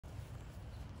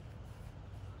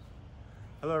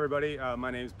Hello everybody, my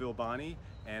name is Bill Bonney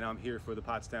and I'm here for the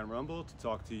Pottstown Rumble to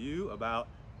talk to you about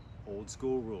old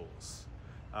school rules.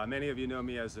 Many of you know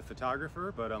me as a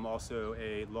photographer, but I'm also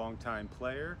a longtime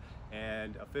player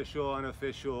and official,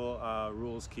 unofficial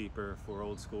rules keeper for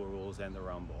old school rules and the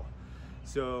Rumble.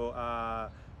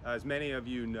 So as many of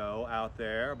you know out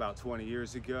there, about 20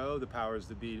 years ago, the powers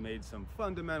that be made some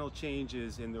fundamental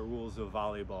changes in the rules of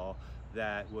volleyball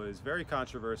that was very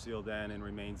controversial then and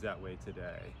remains that way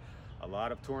today. A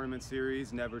lot of tournament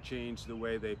series never changed the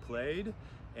way they played,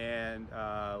 and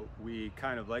we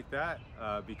kind of like that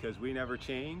because we never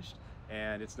changed,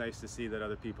 and it's nice to see that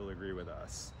other people agree with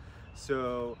us.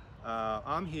 So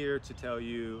I'm here to tell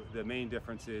you the main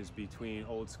differences between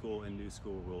old school and new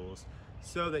school rules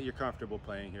so that you're comfortable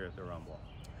playing here at the Rumble.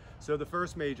 So the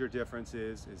first major difference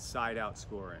is side-out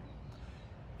scoring.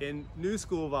 In new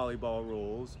school volleyball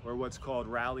rules, or what's called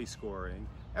rally scoring,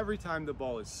 every time the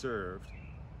ball is served,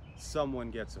 someone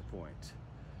gets a point.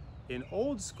 In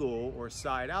old school or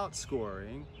side-out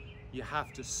scoring, you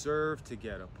have to serve to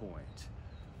get a point.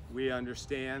 We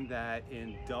understand that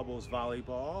in doubles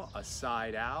volleyball, a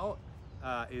side-out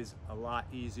is a lot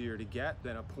easier to get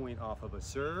than a point off of a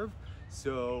serve.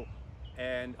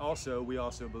 And also, we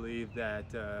also believe that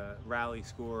rally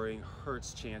scoring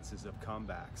hurts chances of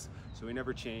comebacks. So we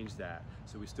never changed that.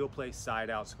 So we still play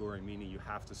side-out scoring, meaning you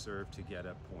have to serve to get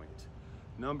a point.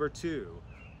 Number two,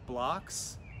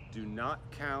 blocks do not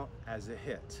count as a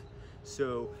hit.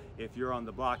 So if you're on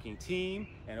the blocking team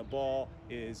and a ball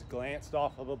is glanced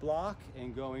off of a block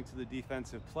and going to the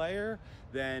defensive player,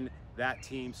 then that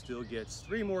team still gets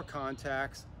 3 more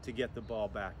contacts to get the ball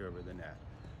back over the net.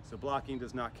 So blocking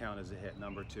does not count as a hit,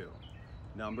 number 2.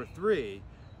 Number 3,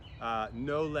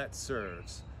 no let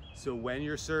serves. So when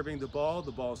you're serving the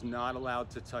ball's not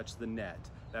allowed to touch the net.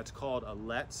 That's called a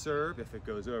let serve if it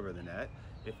goes over the net.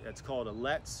 It's called a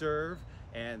let serve,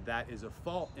 and that is a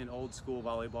fault in old school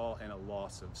volleyball and a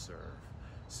loss of serve.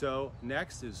 So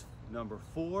next is number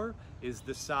 4 is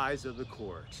the size of the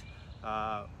court.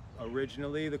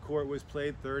 Originally the court was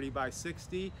played 30 by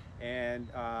 60 and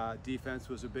defense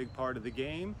was a big part of the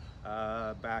game.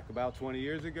 Back about 20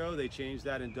 years ago they changed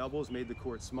that in doubles, made the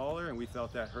court smaller, and we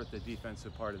felt that hurt the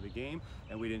defensive part of the game,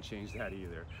 and we didn't change that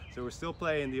either. So we're still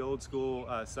playing the old school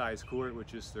size court,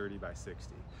 which is 30 by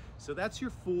 60. So that's your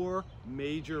 4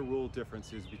 major rule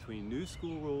differences between new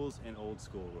school rules and old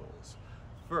school rules.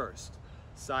 First,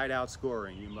 side-out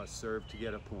scoring. You must serve to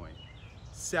get a point.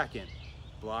 Second,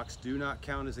 blocks do not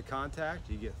count as a contact.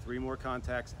 You get 3 more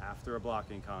contacts after a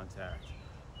blocking contact.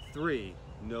 3,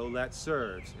 no let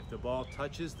serves. If the ball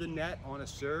touches the net on a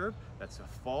serve, that's a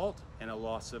fault and a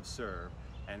loss of serve.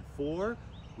 And 4,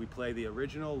 we play the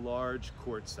original large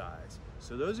court size.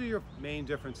 So those are your main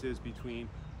differences between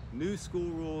new school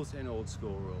rules and old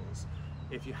school rules.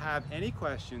 If you have any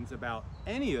questions about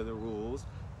any of the rules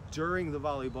during the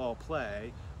volleyball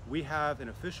play, we have an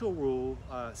official rule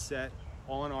set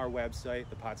on our website,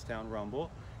 the Pottstown Rumble,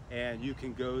 and you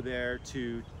can go there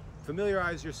to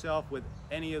familiarize yourself with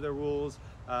any of the rules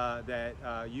that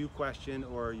you question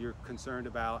or you're concerned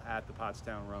about at the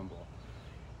Pottstown Rumble.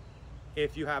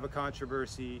 If you have a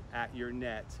controversy at your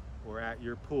net or at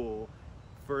your pool,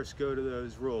 first go to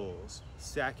those rules.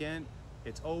 Second,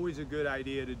 it's always a good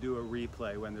idea to do a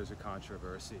replay when there's a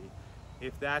controversy.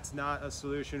 If that's not a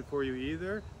solution for you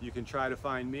either, you can try to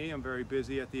find me. I'm very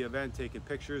busy at the event taking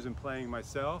pictures and playing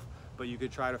myself, but you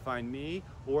could try to find me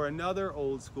or another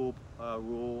old school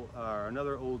rule or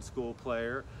another old school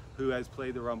player who has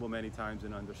played the Rumble many times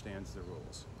and understands the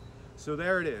rules. So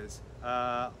there it is,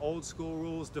 old school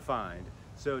rules defined.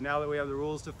 So now that we have the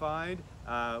rules defined,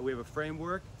 we have a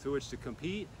framework to which to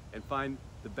compete and find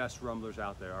the best Rumblers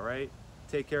out there, all right?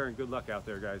 Take care and good luck out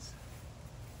there, guys.